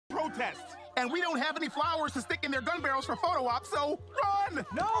protest. And we don't have any flowers to stick in their gun barrels for photo ops, so run!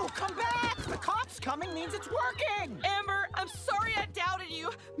 No, come back! The cops coming means it's working! Amber, I'm sorry I doubted you.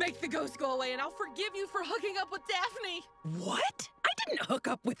 Make the ghost go away and I'll forgive you for hooking up with Daphne. What? I didn't hook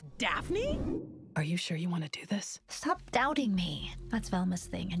up with Daphne. Are you sure you want to do this? Stop doubting me. That's Velma's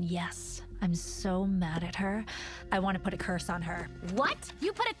thing, and yes, I'm so mad at her. I want to put a curse on her. What?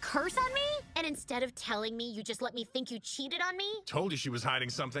 You put a curse on me? And instead of telling me, you just let me think you cheated on me? Told you she was hiding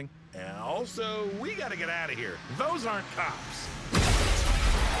something. And also, we gotta get out of here. Those aren't cops.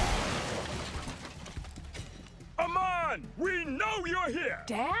 Aman, we know you're here!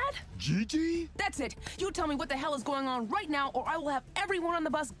 Dad? Gigi? That's it. You tell me what the hell is going on right now, or I will have everyone on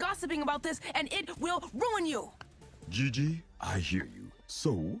the bus gossiping about this, and it will ruin you. Gigi, I hear you.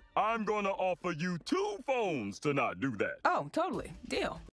 So, I'm gonna offer you 2 phones to not do that. Oh, totally. Deal.